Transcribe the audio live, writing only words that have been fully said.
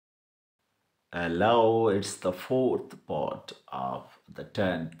Hello, it's the fourth part of the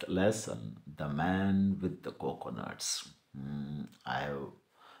 10th lesson, The Man with the Coconuts. I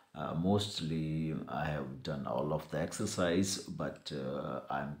have done all of the exercise, but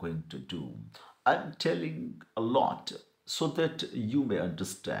I'm telling a lot so that you may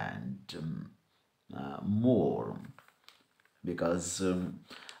understand more because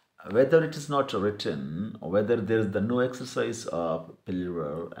whether it is not written or whether there is the no exercise of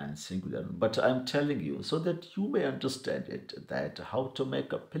plural and singular, but I'm telling you so that you may understand it, that how to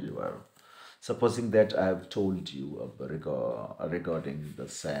make a plural. Supposing that I have told you regarding the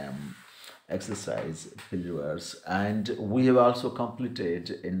same exercise plurals, and we have also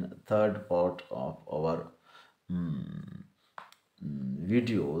completed in third part of our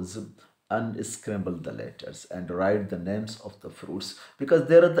videos, unscramble the letters and write the names of the fruits, because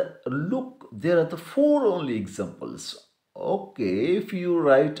there are the four only examples. Okay, if you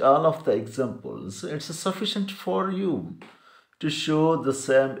write all of the examples, it's sufficient for you to show the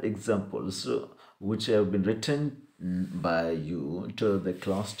same examples which have been written by you to the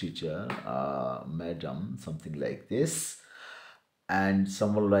class teacher, madam, something like this and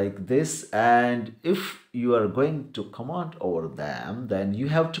someone like this. And if you are going to command over them, then you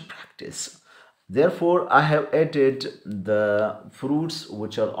have to practice. Therefore, I have added the fruits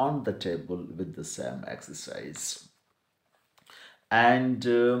which are on the table with the same exercise. And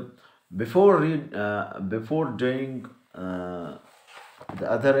before doing the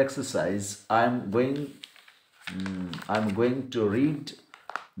other exercise, I'm going to read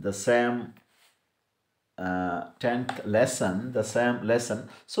the same 10th lesson, the same lesson,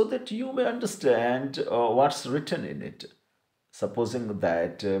 so that you may understand what's written in it. Supposing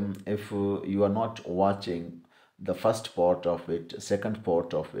that if you are not watching the first part of it, second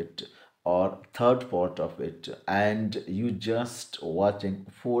part of it, or third part of it, and you just watching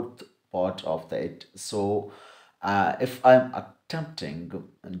fourth part of it, so if I'm attempting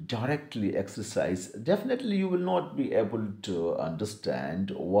directly exercise, definitely you will not be able to understand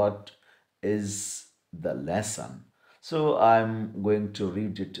what is the lesson. So I'm going to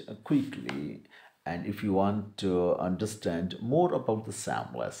read it quickly. And if you want to understand more about the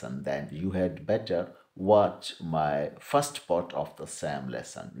SAM lesson, then you had better watch my first part of the SAM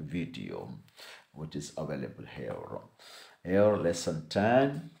lesson video, which is available here. Here, lesson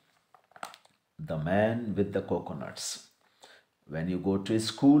 10, The Man with the Coconuts. When you go to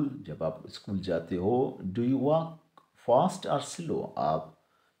school, जब आप school जाते हो, do you walk fast or slow? आप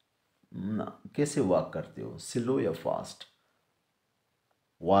कैसे walk करते हो, slow या fast?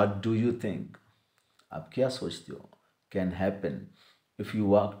 What do you think? आप क्या सोचते हो can happen if you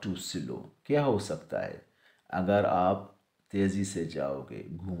walk to slow? क्या हो सकता है अगर आप तेज़ी से जाओगे,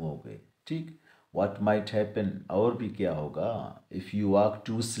 घूमोगे? ठीक, व्हाट माइट हैपन, और भी क्या होगा, if you walk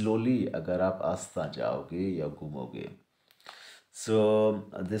to slowly, अगर आप आस्ता जाओगे या घूमोगे? So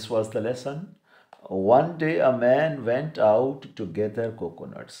this was the lesson. One day a man went out to gather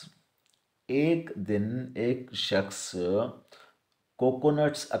coconuts. एक दिन एक शख्स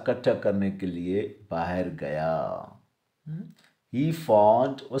कोकोनट्स इकट्ठा करने के लिए बाहर गया. ही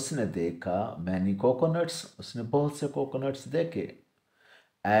फाउंड, उसने देखा, मैनी कोकोनट्स, उसने बहुत से कोकोनट्स देखे.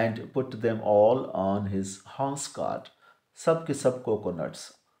 And put them all on his horse cart, सब के सब कोकोनट्स.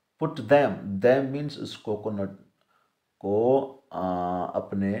 पुट देम मीन्स उस कोकोनट को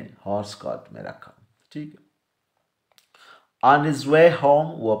अपने हॉर्स कार्ट में रखा. ठीक है. ऑन हिज वे होम,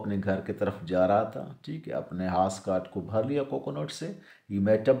 वो अपने घर की तरफ जा रहा था. ठीक है, अपने हाथ काट को भर लिया कोकोनट से. ही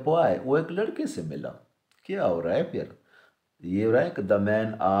मेट अ बॉय, वो एक लड़के से मिला. क्या हो रहा है फिर? ये हो रहा है कि द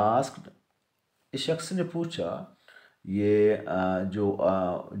मैन आस्क्ड, इस शख्स ने पूछा. ये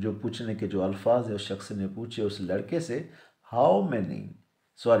जो पूछने के जो अल्फाज है, उस शख्स ने पूछे उस लड़के से, how many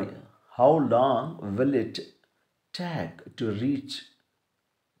sorry how long will it take to reach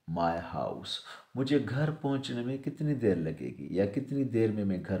my house? मुझे घर पहुंचने में कितनी देर लगेगी, या कितनी देर में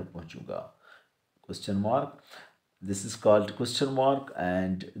मैं घर पहुंचूंगा? Question mark. This is called question mark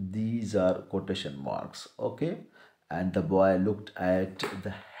and these are quotation marks. Okay. And the boy looked at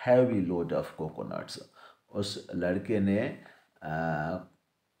the heavy load of coconuts. उस लड़के ने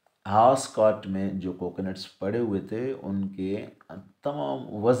हाउस कार्ट में जो कोकोनट्स पड़े हुए थे उनके तमाम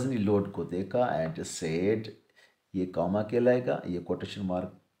वजनी लोड को देखा. एंड सेड, ये कॉमा कहलाएगा, ये कोटेशन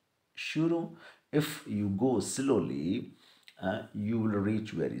मार्क शुरू. If you go slowly you will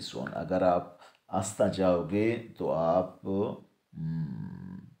reach very soon. अगर आप आस्ता जाओगे तो आप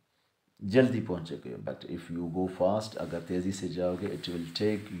जल्दी पहुंचोगे. But if you go fast, अगर तेज़ी से जाओगे, it will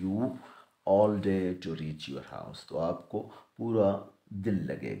take you all day to reach your house. तो आपको पूरा दिन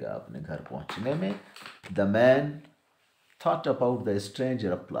लगेगा अपने घर पहुंचने में. The man thought about the strange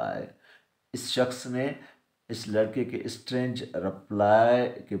reply. इस शख्स ने इस लड़के के स्ट्रेंज रिप्लाई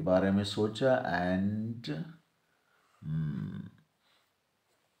के बारे में सोचा and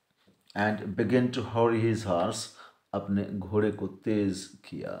begin to Hari his horse, अपने घोड़े को तेज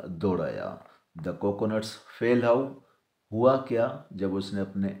किया, दौड़ाया। द कोकोनट्स फेल हाउ, हुआ क्या जब उसने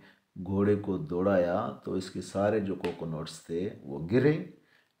अपने घोड़े को दौड़ाया तो इसके सारे जो कोकोनट्स थे वो गिरे।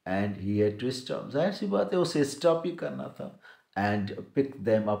 And he had to stop, जाहिर सी बात है उसे स्टॉप ही करना था। एंड पिक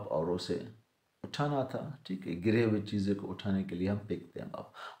देम अप, और उसे उठाना था। ठीक है, गिरे हुए चीज़ें को उठाने के लिए हम पिक देम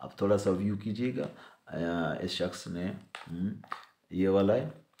अप। अब थोड़ा सा व्यू कीजिएगा। इस शख्स ने ये वाला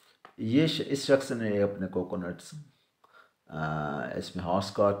है, इस शख्स ने अपने कोकोनट्स इसमें हॉर्स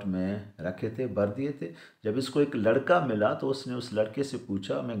कार्ट में रखे थे, भर दिए थे। जब इसको एक लड़का मिला तो उसने उस लड़के से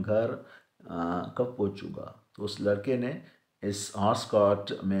पूछा मैं घर कब पहुंचूंगा। तो उस लड़के ने इस हॉर्स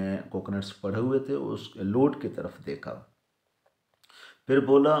कार्ट में कोकोनट्स पड़े हुए थे, उस लोड की तरफ देखा। फिर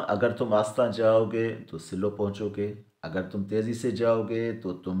बोला अगर तुम आस्ता जाओगे तो सिलो पहुंचोगे, अगर तुम तेज़ी से जाओगे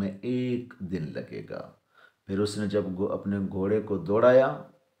तो तुम्हें 1 दिन लगेगा। फिर उसने जब अपने घोड़े को दौड़ाया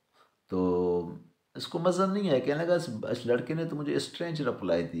तो इसको मज़ा नहीं आया, कहने लगा इस लड़के ने तो मुझे स्ट्रेंज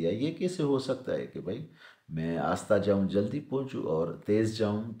रिप्लाई दिया, ये कैसे हो सकता है कि भाई मैं आस्ता जाऊं जल्दी पहुंचूं और तेज़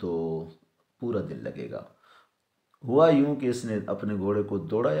जाऊं तो पूरा दिन लगेगा। हुआ यूं कि इसने अपने घोड़े को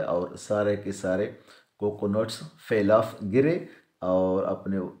दौड़ाया और सारे के सारे कोकोनट्स फेल ऑफ, गिरे। और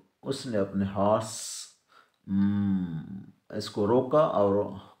उसने अपने हॉर्स इसको रोका,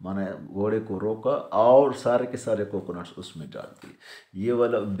 और माने घोड़े को रोका और सारे के सारे कोकोनट्स उसमें डाल दिए। ये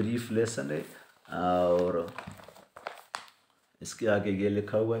वाला ब्रीफ लेसन है। और इसके आगे ये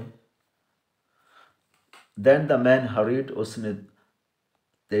लिखा हुआ है, देन द मैन हरीड, उसने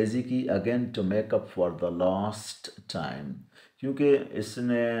तेज़ी की, again to make up for the last time, क्योंकि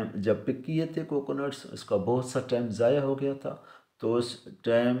इसने जब पिक किए थे कोकोनट्स इसका बहुत सा टाइम ज़ाया हो गया था। तो उस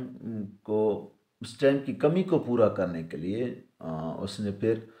टाइम की कमी को पूरा करने के लिए उसने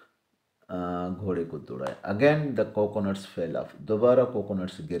फिर घोड़े को दौड़ाया। Again the coconuts fell off, दोबारा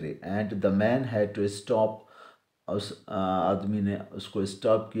कोकोनट्स गिरे। And the man had to stop, उस आदमी ने उसको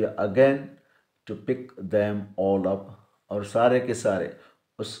स्टॉप किया, again to pick them all up, और सारे के सारे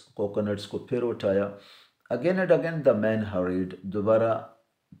उस कोकोनट्स को फिर उठाया। Again and again the man hurried, दोबारा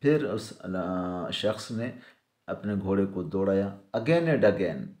फिर उस शख्स ने अपने घोड़े को दौड़ाया। Again and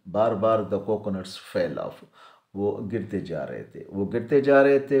again, bar bar the coconuts fell off, वो गिरते जा रहे थे, वो गिरते जा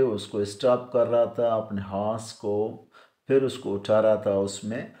रहे थे। उसको स्टॉप कर रहा था अपने हॉर्स को, फिर उसको उठा रहा था,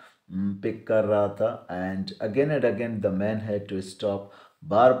 उसमें पिक कर रहा था। And again the man had to stop,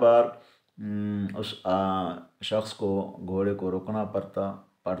 बार बार उस शख्स को घोड़े को रोकना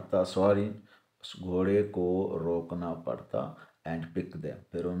पड़ता सॉरी, उस घोड़े को रोकना पड़ता। एंड पिक देम,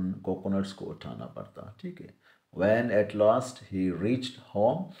 फिर उन कोकोनट्स को उठाना पड़ता। ठीक है। Van at last he reached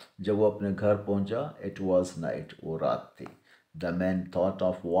home, जब वो अपने घर पहुंचा, इट वॉज नाइट, वो रात थी। The man thought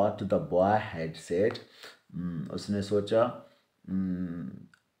of what the boy had said, उसने सोचा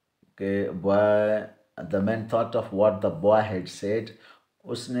कि the man thought of what the boy had said,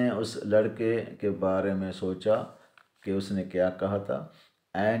 उसने उस लड़के के बारे में सोचा कि उसने क्या कहा था।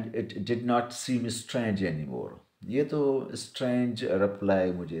 And it did not seem strange any more, ये तो स्ट्रेंज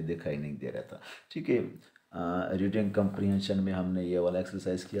रिप्लाई मुझे दिखाई नहीं दे रहा था। ठीक है, रीडिंग कंप्रीहेंशन में हमने ये वाला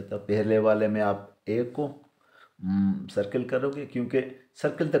एक्सरसाइज किया था। पहले वाले में आप ए को सर्किल करोगे, क्योंकि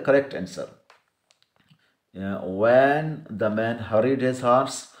circle the correct answer. When the man hurried his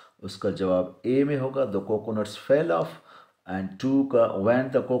horse, उसका जवाब ए में होगा। The coconuts fell off, and 2 का when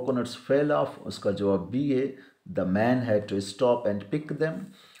the coconuts fell off, उसका जवाब बी है। The man had to stop and pick them.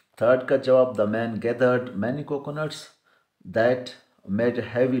 3rd का जवाब the man gathered many coconuts that made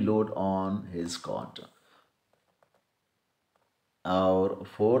heavy load on his cart. और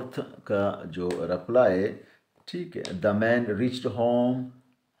 4th का जो reply, ठीक है, the man reached home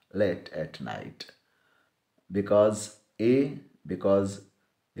late at night, because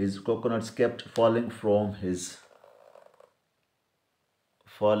his coconuts kept falling from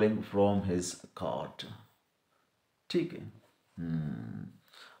his cart। ठीक है।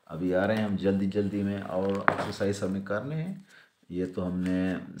 अभी आ रहे हैं हम जल्दी जल्दी में, और एक्सरसाइज हमें करने हैं। ये तो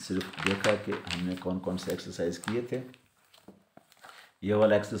हमने सिर्फ देखा कि हमने कौन कौन से एक्सरसाइज किए थे। ये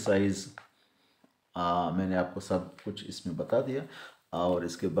वाला एक्सरसाइज मैंने आपको सब कुछ इसमें बता दिया, और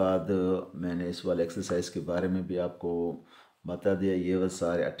इसके बाद मैंने इस वाले एक्सरसाइज के बारे में भी आपको बता दिया। ये वो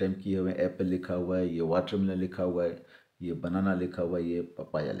सारे अटेम्प्ट किए हुए हैं। एप्पल लिखा हुआ है, ये वाटरमेलन लिखा हुआ है, ये बनाना लिखा हुआ है, ये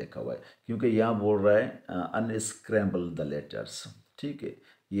पपाया लिखा हुआ है, क्योंकि यहाँ बोल रहा है अनस्क्रैम्बल द लेटर्स। ठीक है,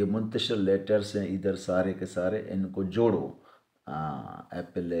 ये मुंतशिर लेटर्स हैं इधर सारे के सारे, इनको जोड़ो।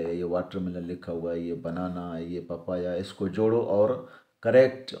 एप्पल है, ये वाटरमेलन लिखा हुआ है, ये बनाना है, ये पपाया, इसको जोड़ो और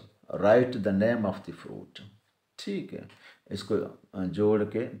correct right the name of the fruit. ठीक है, इसको जोड़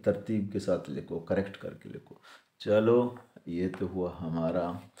के तरतीब के साथ लिखो, करेक्ट करके लिखो। चलो, ये तो हुआ हमारा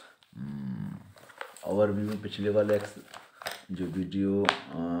ओवरव्यू में पिछले वाले जो वीडियो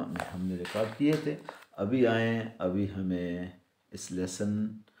हमने रिकॉर्ड किए थे। अभी हमें इस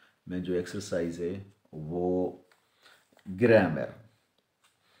लेसन में जो एक्सरसाइज है वो grammar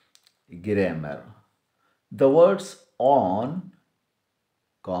the words on,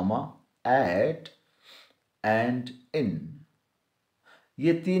 comma, eight and in,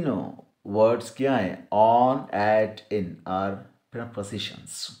 ये तीनों वर्ड्स क्या हैं? On, eight, in are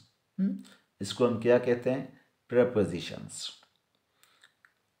prepositions। इसको हम क्या कहते हैं? prepositions।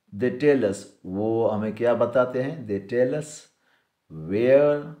 दे टेल अस, वो हमें क्या बताते हैं? They tell us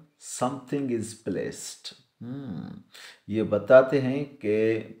where something is placed. ये बताते हैं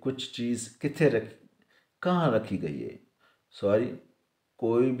कि कुछ चीज़ कहाँ रखी गई है। सॉरी,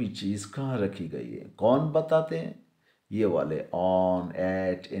 कोई भी चीज़ कहाँ रखी गई है। कौन बताते हैं? ये वाले on,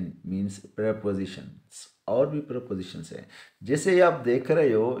 eight, in means prepositions। और भी prepositions हैं, जैसे ये आप देख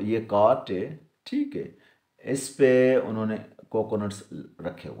रहे हो, ये कार्ट है, ठीक है, इस पे उन्होंने कोकोनट्स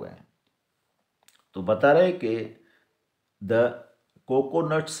रखे हुए हैं, तो बता रहे कि the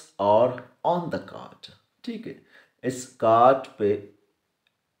coconuts are on the cart. ठीक है, इस कार्ट पे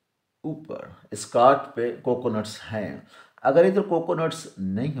ऊपर, इस कार्ट पे कोकोनट्स हैं। अगर इधर कोकोनट्स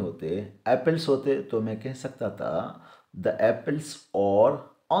नहीं होते, एप्पल्स होते, तो मैं कह सकता था द एप्पल्स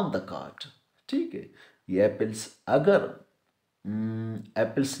और ऑन द कार्ट। ठीक है, ये एप्पल्स, अगर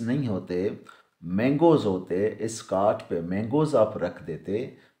एप्पल्स नहीं होते, मैंगोज होते, इस कार्ट पे मैंगोज आप रख देते,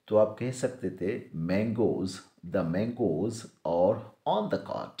 तो आप कह सकते थे मैंगोज, द मैंगोज और ऑन द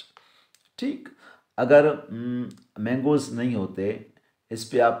कार्ट। ठीक, अगर मैंगोज नहीं होते, इस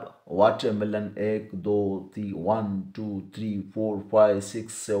पे आप वाटरमेलन 1 2 3 1 2 3 4 5 6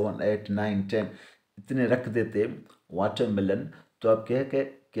 7 8 9 10 इतने रख देते वाटरमेलन, तो आप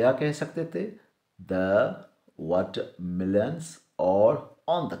क्या कह सकते थे? द वाटरमेलन्स और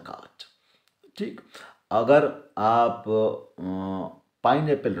ऑन द कार्ट। ठीक, अगर आप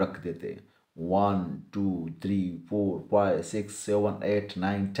पाइनएप्पल रख देते 1 2 3 4 5 6 7 8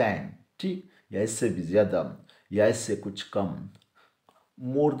 9 10, ठीक, या इससे भी ज़्यादा या इससे कुछ कम,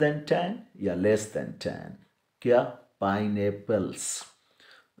 मोर देन 10 या लेस देन 10, क्या? पाइनएप्पल्स।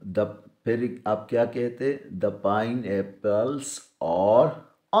 द फिर आप क्या कहते? द पाइनएप्पल्स और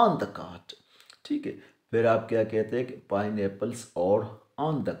ऑन द कार्ट। ठीक है, फिर आप क्या कहते कि पाइनएप्पल्स और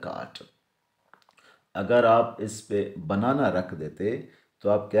ऑन द कार्ट। अगर आप इस पे बनाना रख देते, तो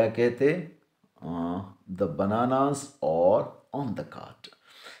आप क्या कहते? द बनानास और ऑन द कार्ट।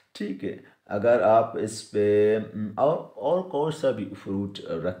 ठीक है, अगर आप इस पे और कौन सा भी फ्रूट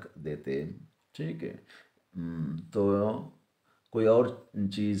रख देते, ठीक है, तो कोई और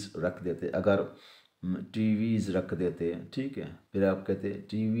चीज़ रख देते, अगर टीवीज़ रख देते, ठीक है, फिर आप कहते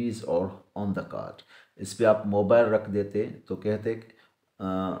टीवीज़ और ऑन द कार्ट। इस पे आप मोबाइल रख देते, तो कहते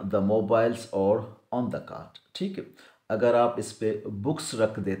द मोबाइल्स और ऑन द कार्ट। ठीक है, अगर आप इस पे बुक्स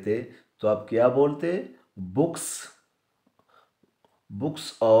रख देते, तो आप क्या बोलते?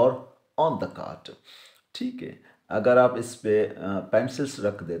 बुक्स और ऑन द कार्ट। ठीक है, अगर आप इस पे पेंसिल्स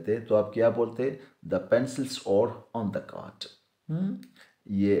रख देते, तो आप क्या बोलते? द पेंसिल्स और ऑन द कार्ट।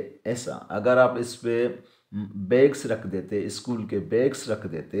 ये ऐसा। अगर आप इस पे बैग्स रख देते, स्कूल के बैग्स रख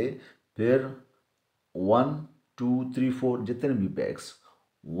देते, फिर 1 2 3 4 जितने भी बैग्स,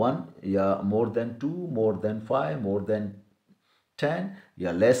 1 या more than 2, more than 5, more than 10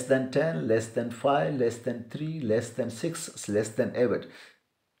 या less than 10, less than 5, less than 3, less than 6,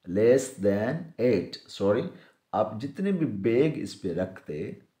 less than 8, sorry. आप जितने भी बैग इस पे रखते,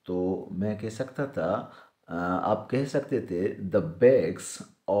 तो मैं कह सकता था, आप कह सकते थे द बैग्स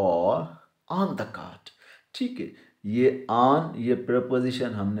और ऑन द कार्ट। ठीक है, ये ऑन, ये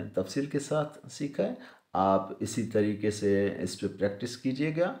प्रपोजिशन हमने तफसील के साथ सीखा है। आप इसी तरीके से इस पे प्रैक्टिस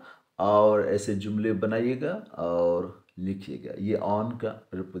कीजिएगा और ऐसे जुमले बनाइएगा और लिखिएगा, ये ऑन का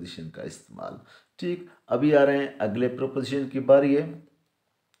प्रपोजिशन का इस्तेमाल। ठीक, अभी आ रहे हैं अगले प्रपोजिशन की बारी है।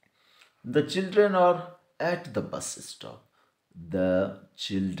 The children are at the bus stop. The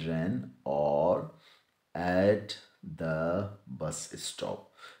children are at the bus stop.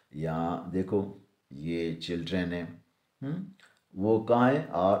 यहाँ देखो, ये चिल्ड्रेन है, वो कहाँ है?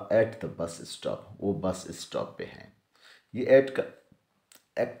 और एट द बस स्टॉप, वो बस स्टॉप पे हैं। ये एट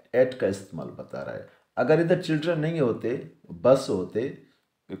का इस्तेमाल बता रहा है। अगर इधर चिल्ड्रन नहीं होते, बस होते,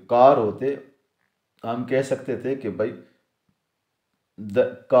 कार होते, हम कह सकते थे कि भाई the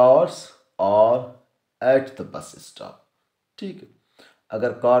cars are at the bus stop. ठीक है,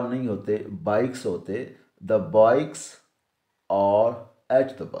 अगर कार नहीं होते, बाइक्स होते, the bikes are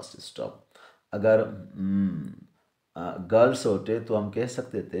at the bus stop. अगर गर्ल्स होते तो हम कह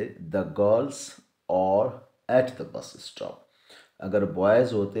सकते थे द गर्ल्स और एट द बस स्टॉप। अगर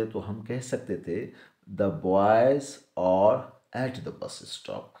बॉयज़ होते तो हम कह सकते थे द बॉयज़ और एट द बस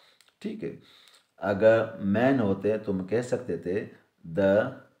स्टॉप। ठीक है। अगर मैन होते तो हम कह सकते थे द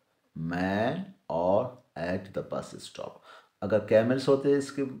मैन और एट द बस स्टॉप। अगर कैमल्स होते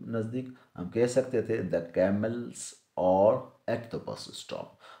इसके नज़दीक हम कह सकते थे द कैमल्स और एट द बस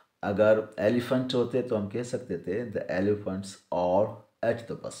स्टॉप। अगर एलिफेंट होते तो हम कह सकते थे द एलिफेंट्स और एट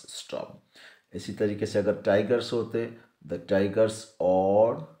द बस स्टॉप। इसी तरीके से अगर टाइगर्स होते द टाइगर्स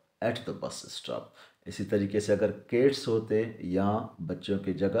और एट द बस स्टॉप। इसी तरीके से अगर केट्स होते यहाँ बच्चों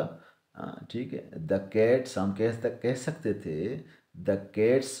की जगह, ठीक है, द कैट्स हम कह सकते थे द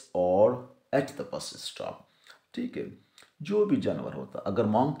कैट्स और एट द बस स्टॉप। ठीक है। जो भी जानवर होता, अगर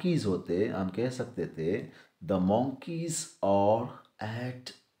मंकीज होते हम कह सकते थे द मंकीज और एट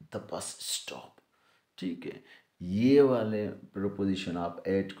द बस स्टॉप। ठीक है। ये वाले प्रोपोजिशन आप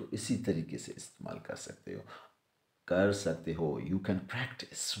एट को इसी तरीके से इस्तेमाल कर सकते हो। You can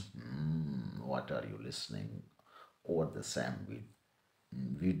practice. What are you listening over the same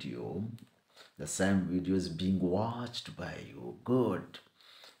video? The same video is being watched by you. Good.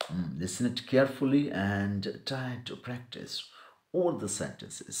 Listen it carefully and try to practice all the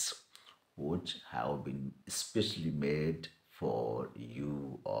sentences which have been specially made for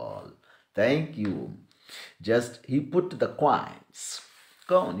you all. Thank you. Just he put the coins.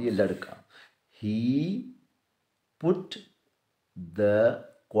 कौन? ये लड़का. He put the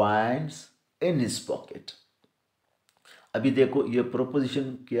coins in his pocket. अभी देखो ये proposition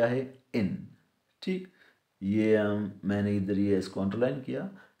क्या है? इन। ठीक। ये मैंने इधर ये इसको अंडरलाइन किया,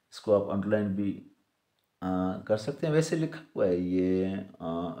 इसको आप अंडरलाइन भी कर सकते हैं। वैसे लिखा हुआ है ये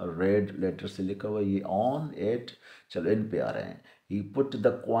रेड लेटर से लिखा हुआ है ये ऑन एट। चलो इन पे आ रहे हैं। ही put the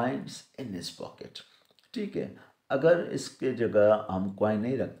coins in his pocket. ठीक है। अगर इसके जगह हम क्वाइन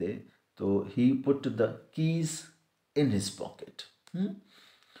नहीं रखते तो ही put the keys in his pocket.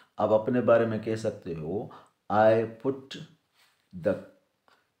 आप अपने बारे में कह सकते हो I put the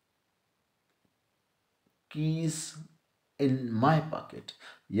keys in my pocket।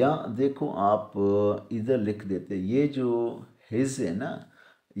 या देखो आप इधर लिख देते, ये जो his है ना,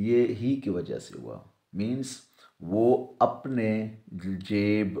 ये ही की वजह से हुआ। मीन्स वो अपने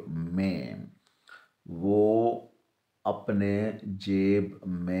जेब में, वो अपने जेब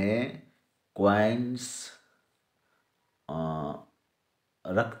में क्वाइंस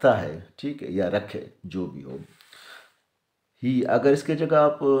रखता है। ठीक है, या रखे, जो भी हो। ही, अगर इसके जगह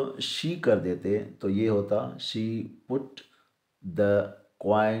आप शी कर देते तो ये होता she put the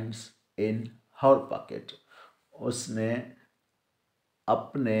coins in her pocket. उसने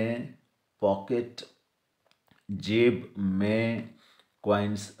अपने पॉकेट, जेब में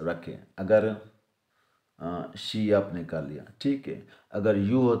क्वाइंस रखे। अगर शी आपने कर लिया। ठीक है। अगर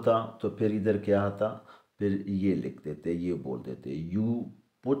यू होता तो फिर इधर क्या आता? फिर ये लिख देते, ये बोल देते you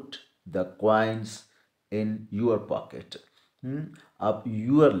put the coins in your pocket. आप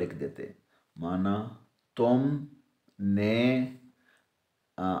यूर लिख देते, माना तुम ने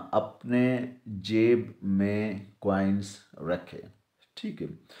अपने जेब में क्वाइंस रखे। ठीक है।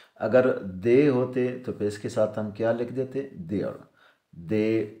 अगर दे होते तो फिर इसके साथ हम क्या लिख देते? There.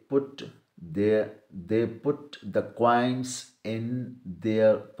 They put they put the coins in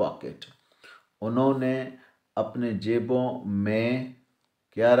their pocket. उन्होंने अपने जेबों में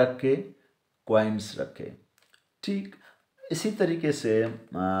क्या रखे? क्वाइंस रखे। ठीक। इसी तरीके से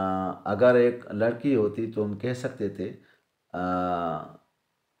अगर एक लड़की होती तो हम कह सकते थे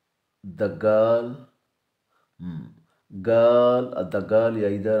द गर्ल या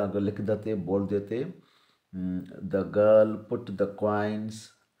इधर अगर लिख देते, बोल देते the girl put the coins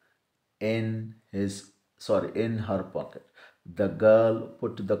in her pocket। the girl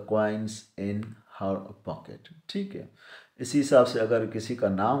put the coins in her pocket। ठीक है। इसी हिसाब से अगर किसी का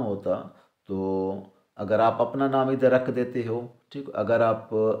नाम होता तो अगर आप अपना नाम इधर रख देते हो, ठीक, अगर आप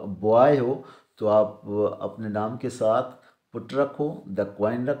बॉय हो तो आप अपने नाम के साथ पुट रखो, द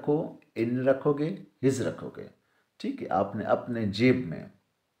क्वाइन रखो, इन रखोगे, हिज रखोगे। ठीक है। आपने अपने जेब में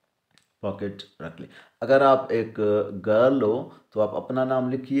पॉकेट रख ली। अगर आप एक गर्ल हो तो आप अपना नाम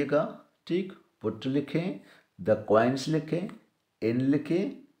लिखिएगा। ठीक। पुट लिखें, द क्वाइंस लिखें, इन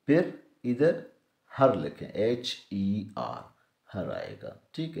लिखें, फिर इधर हर लिखें, HER, हर आएगा।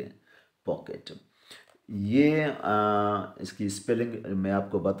 ठीक है। पॉकेट। ये इसकी स्पेलिंग मैं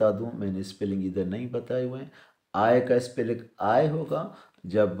आपको बता दूं, मैंने स्पेलिंग इधर नहीं बताए हुए हैं। आय का स्पेलिंग आय होगा,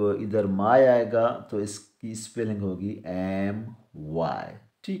 जब इधर माय आएगा तो इसकी स्पेलिंग होगी MY।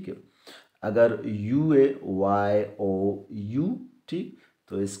 ठीक है। अगर यू है YOU। ठीक।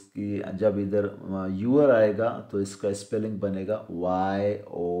 तो इसकी जब इधर यूआर आएगा तो इसका स्पेलिंग बनेगा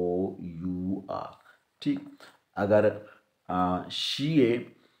YOUR, ठीक। अगर शी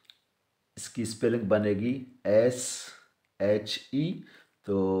ए, इसकी स्पेलिंग बनेगी SHE,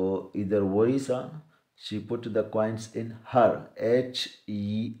 तो इधर वही सा she put the coins in her,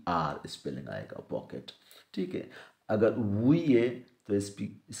 HER spelling आएगा पॉकेट, ठीक है। अगर वी है तो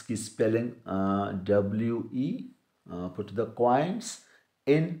इसकी spelling WE, put the coins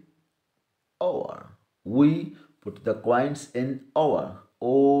in our, we put the coins in our,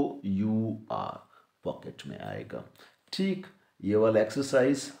 OUR pocket में आएगा, ठीक। ये वाला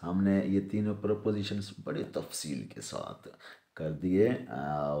एक्सरसाइज हमने ये तीनों प्रपोजिशंस बड़े तफसील के साथ कर दिए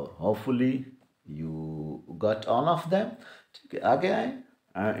और hopefully you got all of them, ठीक है। आगे आए,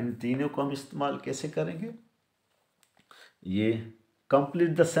 इन तीनों को हम इस्तेमाल कैसे करेंगे। ये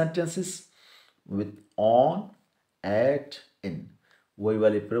complete the sentences with on, eight, इन, वही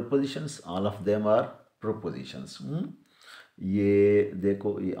वाली propositions, all of them are propositions. ये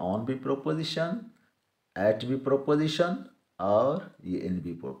देखो, ये ऑन भी प्रपोजिशन, एट भी प्रपोजिशन और ये इन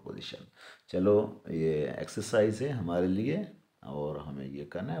भी प्रपोजिशन। चलो ये एक्सरसाइज है हमारे लिए और हमें ये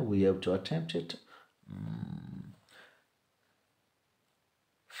करना है, we have to attempt it.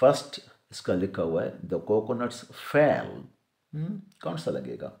 First इसका लिखा हुआ है द कोकोनट्स फेल, कौन सा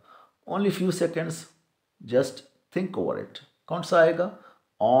लगेगा। Only few seconds, just think over it. कौन सा आएगा,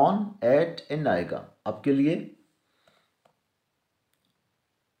 ऑन, एट, इन आएगा आपके लिए।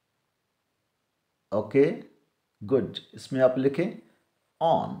 ओके गुड, इसमें आप लिखें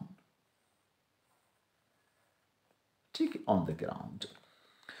ऑन, ठीक है, ऑन द ग्राउंड।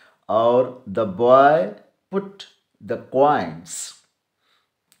 और the boy put the coins,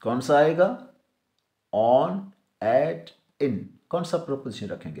 कौन सा आएगा, ऑन, एट, इन। कौन सा प्रोपोजिशन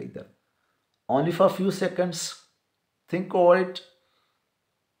रखेंगे इधर, only for few seconds, think over it.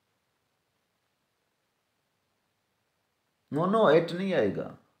 No no, eight नहीं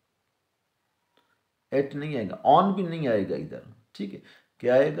आएगा, एट नहीं आएगा, ऑन भी नहीं आएगा इधर, ठीक है।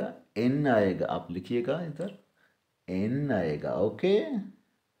 क्या आएगा, इन आएगा, आप लिखिएगा इधर, इन आएगा, ओके।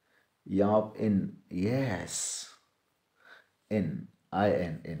 यहाँ आप इन, यस, इन,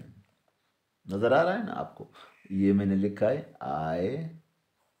 IN, इन, नजर आ रहा है ना आपको, ये मैंने लिखा है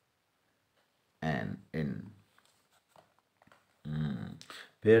IN, इन।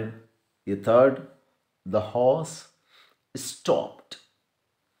 फिर ये थर्ड, द हॉर्स स्टॉप्ड,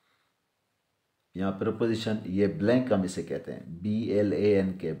 यहाँ प्रपोजिशन ये ब्लैंक हम इसे कहते हैं,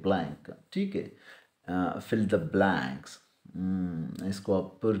 BLANK, ब्लैंक, ठीक है। फिल द ब्लैंक्स, इसको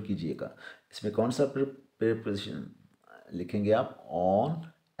आप पुर कीजिएगा। इसमें कौन सा प्रपोजिशन लिखेंगे आप,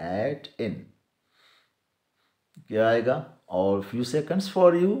 ऑन, एट, इन। क्या आएगा, और few seconds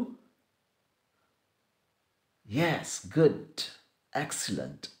for you, yes, good,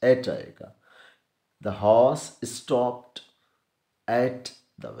 excellent, eight आएगा। The horse stopped at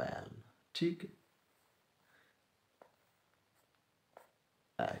the well, ठीक है,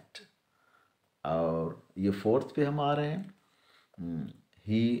 एट। और ये फोर्थ पे हम आ रहे हैं,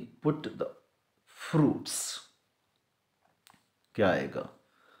 ही पुट द फ्रूट्स, क्या आएगा,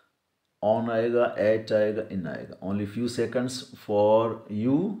 ऑन आएगा, एट आएगा, इन आएगा। Only few seconds for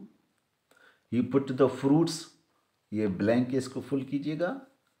you, he put the fruits, ये ब्लैंक, इसको फुल कीजिएगा,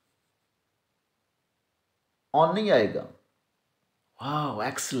 ऑन नहीं आएगा, वाह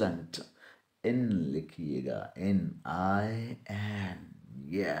एक्सीलेंट, इन लिखिएगा, इन, IN,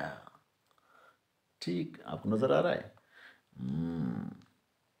 या, ठीक, आपको नजर आ रहा है,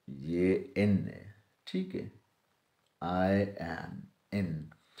 ये इन है, ठीक है, IN, इन।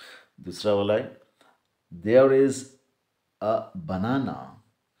 दूसरा वाला है there is a banana,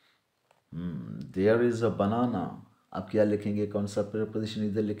 there is a बनाना, आप क्या लिखेंगे, कौन सा प्रपोजिशन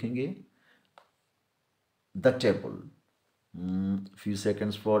इधर लिखेंगे, the table. Few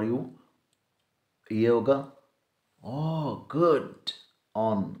seconds for you, ये होगा, ओह गुड,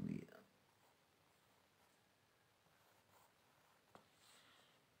 ऑन,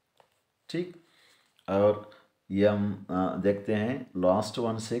 ठीक। और ये हम देखते हैं last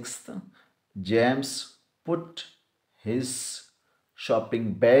one, sixth, James put his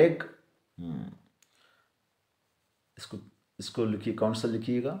shopping bag, इसको इसको लिखिए, कौन सा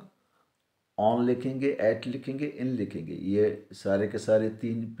लिखिएगा, ऑन लिखेंगे, एट लिखेंगे, इन लिखेंगे। ये सारे के सारे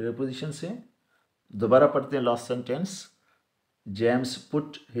तीन प्रीपोजिशंस हैं। दोबारा पढ़ते हैं last sentence, James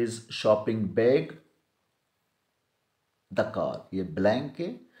put his shopping bag the car, ये ब्लैंक है,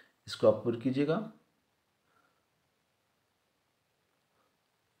 इसको आप पुट कीजिएगा,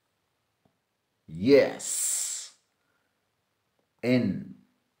 यस, इन,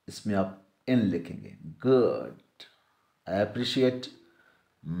 इसमें आप इन लिखेंगे, गुड, appreciate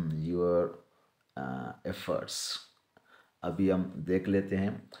your efforts. अभी हम देख लेते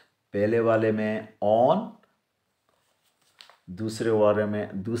हैं, पहले वाले में on, दूसरे वाले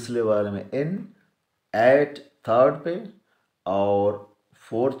में in, at थर्ड पे, और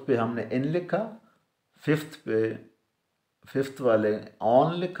फोर्थ पे हमने in लिखा, फिफ्थ वाले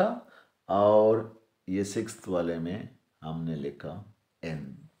on लिखा, और ये सिक्स्थ वाले में हमने लिखा in.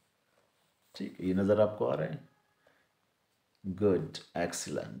 ठीक, ये नज़र आपको आ रहा है? Good,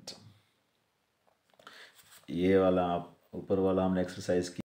 excellent. ये वाला आप ऊपर वाला हमने एक्सरसाइज की.